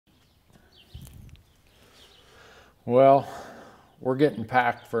Well, we're getting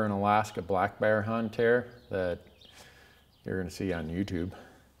packed for an Alaska black bear hunt here that you're going to see on YouTube.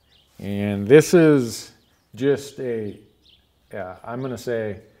 And this is just I'm going to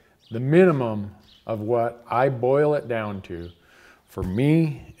say the minimum of what I boil it down to for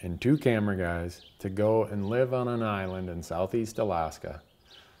me and two camera guys to go and live on an island in Southeast Alaska,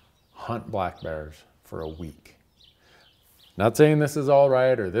 hunt black bears for a week. Not saying this is all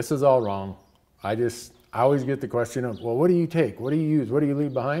right or this is all wrong. I always get the question of, well, what do you take? What do you use? What do you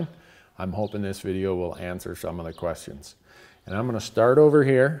leave behind? I'm hoping this video will answer some of the questions. And I'm going to start over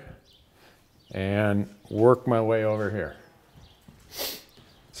here and work my way over here.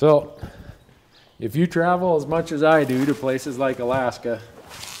 So if you travel as much as I do to places like Alaska,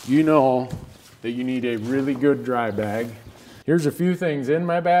 you know that you need a really good dry bag. Here's a few things in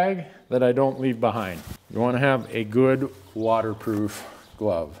my bag that I don't leave behind. You want to have a good waterproof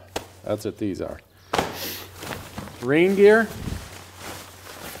glove. That's what these are. Rain gear.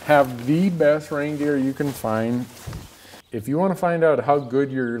 Have the best rain gear you can find. If you want to find out how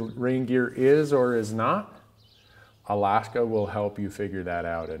good your rain gear is or is not, Alaska will help you figure that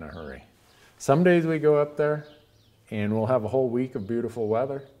out in a hurry. Some days we go up there and we'll have a whole week of beautiful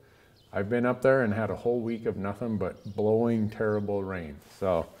weather. I've been up there and had a whole week of nothing but blowing terrible rain.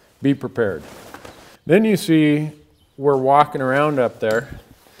 So be prepared. Then you see we're walking around up there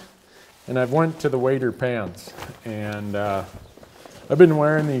and I've went to the wader pants and I've been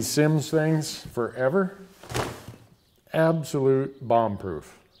wearing these Sims things forever. Absolute bomb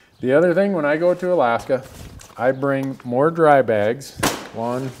proof. The other thing, when I go to Alaska, I bring more dry bags.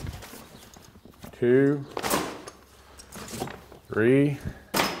 1, 2, 3,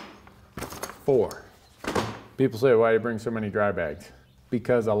 4. People say, why do you bring so many dry bags?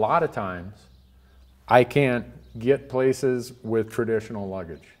 Because a lot of times I can't get places with traditional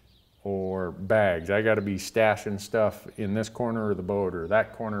luggage or bags. I got to be stashing stuff in this corner of the boat or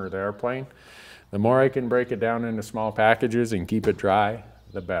that corner of the airplane. The more I can break it down into small packages and keep it dry,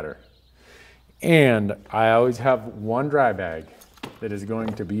 the better. And I always have one dry bag that is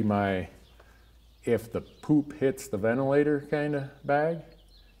going to be my, if the poop hits the ventilator kind of bag.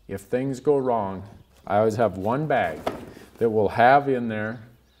 If things go wrong, I always have one bag that will have in there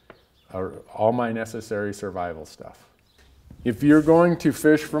all my necessary survival stuff. If you're going to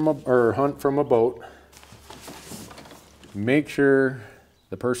fish or hunt from a boat, make sure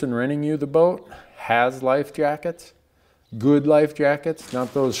the person renting you the boat has life jackets, good life jackets,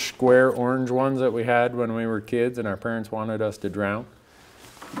 not those square orange ones that we had when we were kids and our parents wanted us to drown.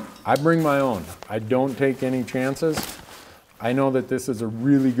 I bring my own. I don't take any chances. I know that this is a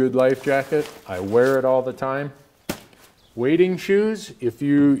really good life jacket. I wear it all the time. Wading shoes, if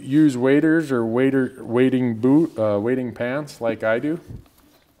you use waders or wading pants like I do,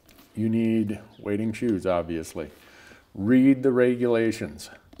 you need wading shoes, obviously. Read the regulations.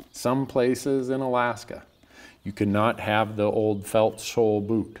 Some places in Alaska, you cannot have the old felt sole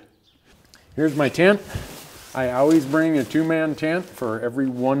boot. Here's my tent. I always bring a 2-man tent for every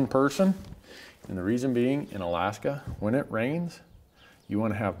one person. And the reason being, in Alaska, when it rains, you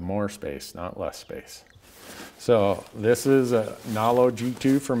want to have more space, not less space. So this is a Nalo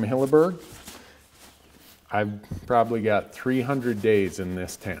G2 from Newberg. I've probably got 300 days in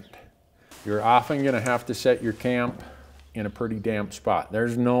this tent. You're often going to have to set your camp in a pretty damp spot.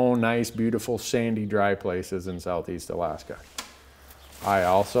 There's no nice, beautiful, sandy, dry places in Southeast Alaska. I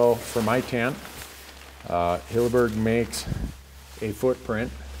also, for my tent, Newberg makes a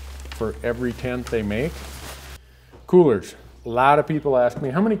footprint for every tent they make. Coolers. A lot of people ask me,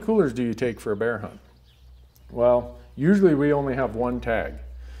 how many coolers do you take for a bear hunt? Well, usually we only have one tag,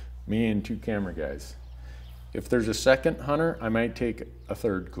 me and 2 camera guys. If there's a second hunter, I might take a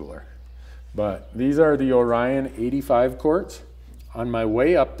 3rd cooler. But these are the Orion 85 quarts. On my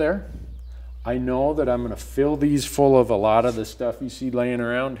way up there, I know that I'm going to fill these full of a lot of the stuff you see laying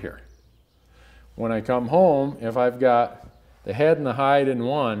around here. When I come home, if I've got the head and the hide in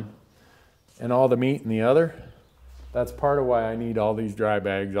one and all the meat in the other, that's part of why I need all these dry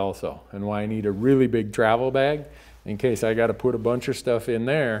bags also, and why I need a really big travel bag in case I got to put a bunch of stuff in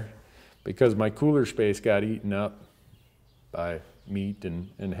there because my cooler space got eaten up by meat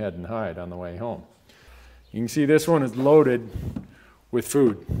and head and hide on the way home. You can see this one is loaded with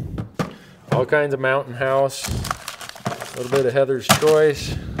food. All kinds of Mountain House, a little bit of Heather's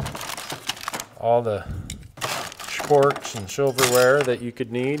Choice, all the sporks and silverware that you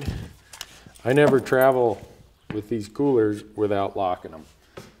could need. I never travel with these coolers without locking them.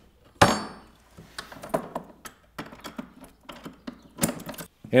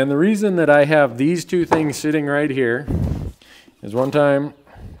 And the reason that I have these 2 things sitting right here is one time,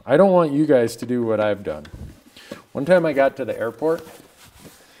 I don't want you guys to do what I've done. One time I got to the airport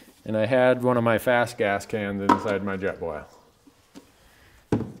and I had one of my fast gas cans inside my Jetboil.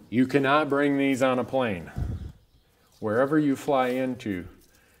 You cannot bring these on a plane. Wherever you fly into,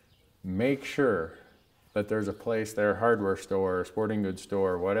 make sure that there's a place there, hardware store, sporting goods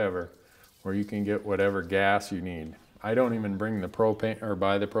store, whatever, where you can get whatever gas you need. I don't even bring the propane or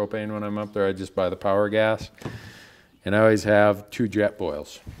buy the propane when I'm up there. I just buy the power gas. And I always have 2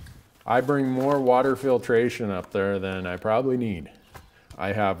 Jetboils. I bring more water filtration up there than I probably need.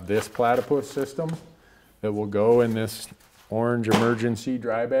 I have this platypus system that will go in this orange emergency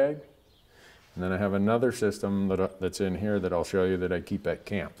dry bag. And then I have another system that's in here that I'll show you that I keep at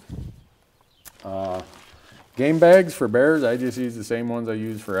camp. Game bags for bears, I just use the same ones I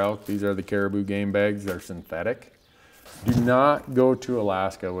use for elk. These are the caribou game bags. They're synthetic. Do not go to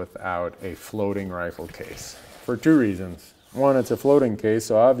Alaska without a floating rifle case for 2 reasons. One, it's a floating case,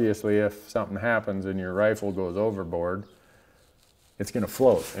 so obviously if something happens and your rifle goes overboard, it's going to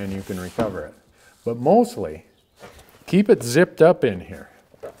float and you can recover it. But mostly, keep it zipped up in here,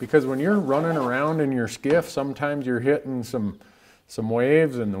 because when you're running around in your skiff, sometimes you're hitting some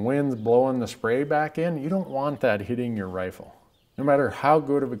waves and the wind's blowing the spray back in. You don't want that hitting your rifle. No matter how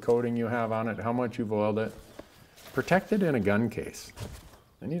good of a coating you have on it, how much you've oiled it, protect it in a gun case.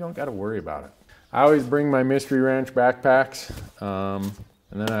 Then you don't got to worry about it. I always bring my Mystery Ranch backpacks, and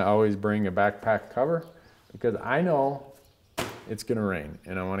then I always bring a backpack cover, because I know it's going to rain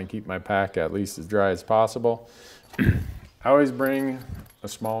and I want to keep my pack at least as dry as possible. I always bring a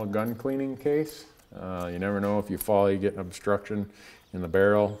small gun cleaning case. You never know, if you fall, you get an obstruction in the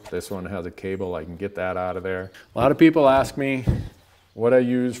barrel. This one has a cable, I can get that out of there. A lot of people ask me what I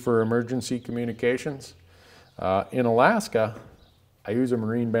use for emergency communications. In Alaska, I use a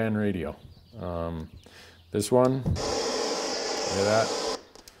marine band radio. This one, look at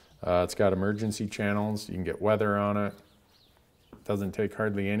that. It's got emergency channels. You can get weather on it. It doesn't take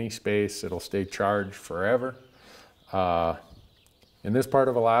hardly any space. It'll stay charged forever. In this part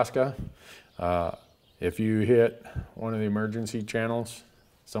of Alaska, if you hit one of the emergency channels,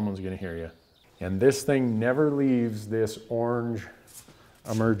 someone's going to hear you. And this thing never leaves this orange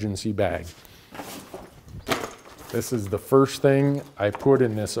emergency bag. This is the first thing I put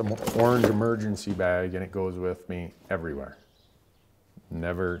in this orange emergency bag, and it goes with me everywhere.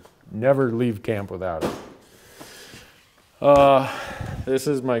 Never leave camp without it. This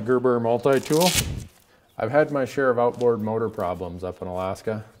is my Gerber multi-tool. I've had my share of outboard motor problems up in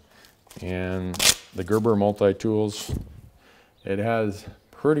Alaska, and the Gerber multi-tools, it has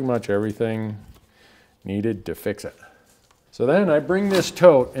pretty much everything needed to fix it. So then I bring this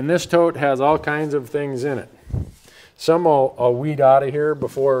tote, and this tote has all kinds of things in it. Some I'll weed out of here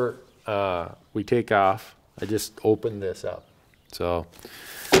before we take off. I just opened this up. So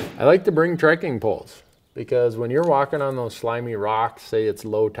I like to bring trekking poles, because when you're walking on those slimy rocks, say it's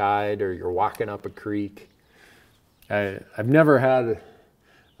low tide or you're walking up a creek, I've never had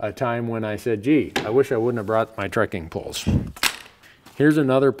a time when I said, gee, I wish I wouldn't have brought my trekking poles. Here's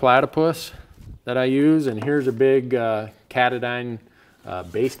another platypus that I use, and here's a big Catadine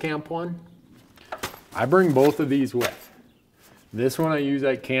base camp one. I bring both of these with. This one I use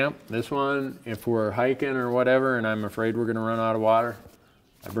at camp. This one, if we're hiking or whatever and I'm afraid we're gonna run out of water,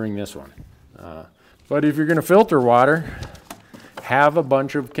 I bring this one. But if you're gonna filter water, have a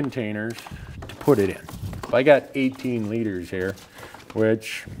bunch of containers to put it in. I got 18 liters here,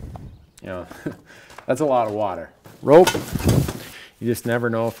 which, you know, that's a lot of water. Rope, you just never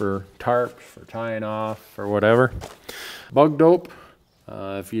know, for tarps, for tying off, or whatever. Bug dope,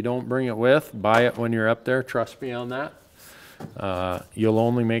 if you don't bring it with, buy it when you're up there. Trust me on that. You'll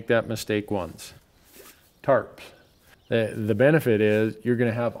only make that mistake once. Tarps. The benefit is you're going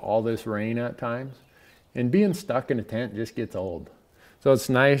to have all this rain at times, and being stuck in a tent just gets old. So it's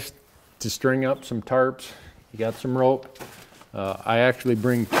nice to string up some tarps. You got some rope. I actually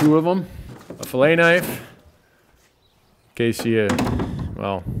bring 2 of them. A fillet knife, in case you,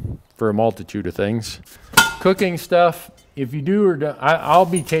 well, for a multitude of things. Cooking stuff. If you do, I'll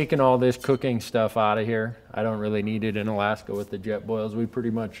be taking all this cooking stuff out of here. I don't really need it in Alaska with the Jetboils. We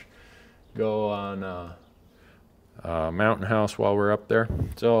pretty much go on Mountain House while we're up there.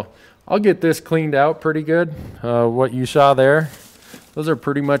 So I'll get this cleaned out pretty good. What you saw there, those are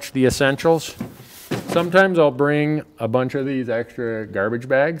pretty much the essentials. Sometimes I'll bring a bunch of these extra garbage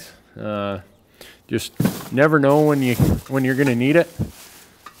bags. Just never know when you're gonna need it.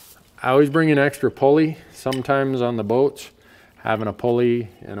 I always bring an extra pulley. Sometimes on the boats, having a pulley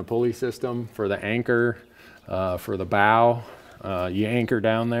and a pulley system for the anchor, for the bow. You anchor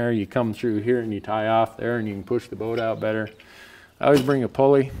down there, you come through here and you tie off there, and you can push the boat out better. I always bring a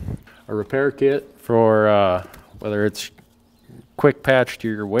pulley, a repair kit for whether it's quick patch to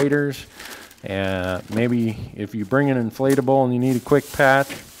your waders, and maybe if you bring an inflatable and you need a quick patch,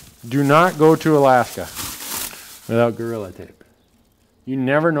 do not go to Alaska without Gorilla Tape. You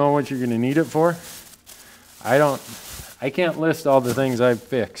never know what you're going to need it for. I can't list all the things I've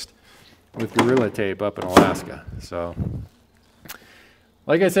fixed with Gorilla Tape up in Alaska. So,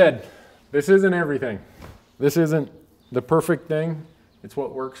 like I said, this isn't everything. This isn't the perfect thing. It's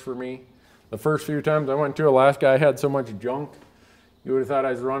what works for me. The first few times I went to Alaska, I had so much junk. You would have thought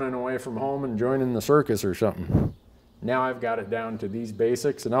I was running away from home and joining the circus or something. Now I've got it down to these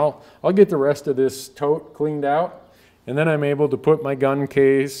basics, and I'll get the rest of this tote cleaned out, and then I'm able to put my gun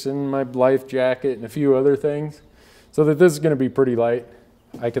case and my life jacket and a few other things, so that this is going to be pretty light.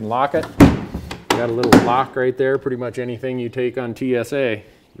 I can lock it. Got a little lock right there. Pretty much anything you take on TSA,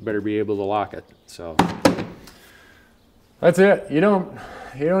 you better be able to lock it. So that's it. You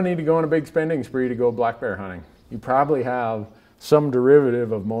don't need to go on a big spending spree to go black bear hunting. You probably have some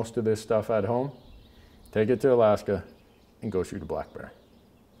derivative of most of this stuff at home. Take it to Alaska and go shoot a black bear.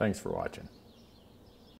 Thanks for watching.